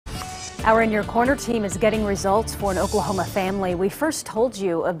Our In Your Corner team is getting results for an Oklahoma family. We first told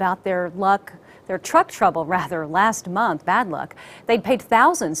you about their truck trouble last month. Bad luck. They'd paid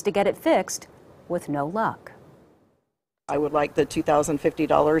thousands to get it fixed with no luck. I would like the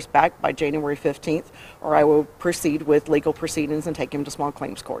 $2,050 back by January 15th, or I will proceed with legal proceedings and take him to small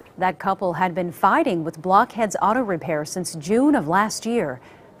claims court. That couple had been fighting with Blockheads Auto Repair since June of last year.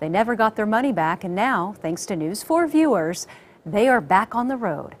 They never got their money back, and now, thanks to News 4 viewers, they are back on the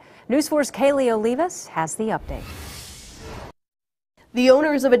road. News 4's Kaylee Olivas has the update. The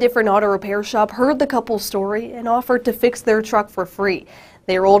owners of a different auto repair shop heard the couple's story and offered to fix their truck for free.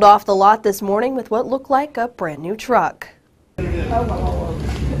 They rolled off the lot this morning with what looked like a brand new truck.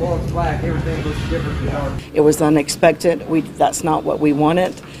 It was unexpected. That's not what we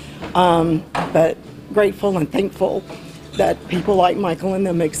wanted, but grateful and thankful that people like Michael and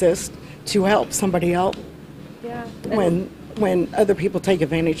them exist to help somebody out when other people take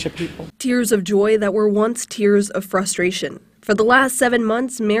advantage of people. Tears of joy that were once tears of frustration. For the last 7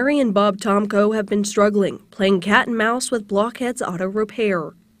 months, Mary and Bob Tomko have been struggling, playing cat and mouse with Blockheads Auto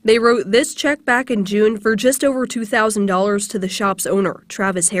Repair. They wrote this check back in June for just over $2,000 to the shop's owner,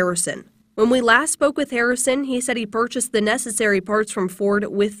 Travis Harrison. When we last spoke with Harrison, he said he purchased the necessary parts from Ford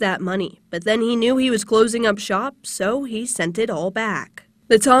with that money, but then he knew he was closing up shop, so he sent it all back.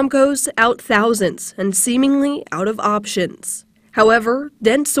 The Tomkos out thousands and seemingly out of options. However,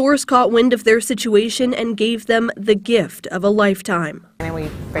 Dent Source caught wind of their situation and gave them the gift of a lifetime. And we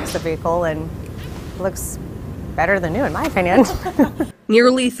fixed the vehicle and it looks better than new in my opinion.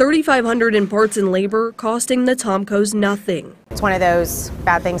 Nearly $3,500 in parts and labor, costing the Tomkos nothing. It's one of those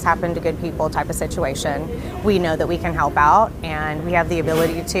bad things happen to good people type of situation. We know that we can help out and we have the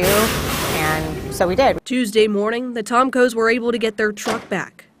ability to, and so we did. Tuesday morning, the Tomkos were able to get their truck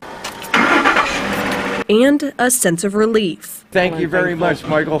back. And a sense of relief. Thank you very much,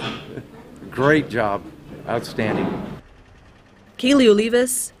 Michael. Great job. Outstanding. Kaylee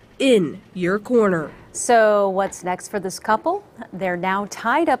Olivas, In Your Corner. So what's next for this couple? They're now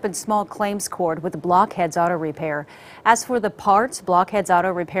tied up in small claims court with Blockheads Auto Repair. As for the parts, Blockheads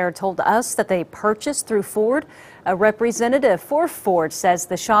Auto Repair told us that they purchased through Ford. A representative for Ford says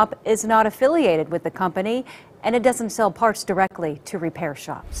the shop is not affiliated with the company and it doesn't sell parts directly to repair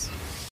shops.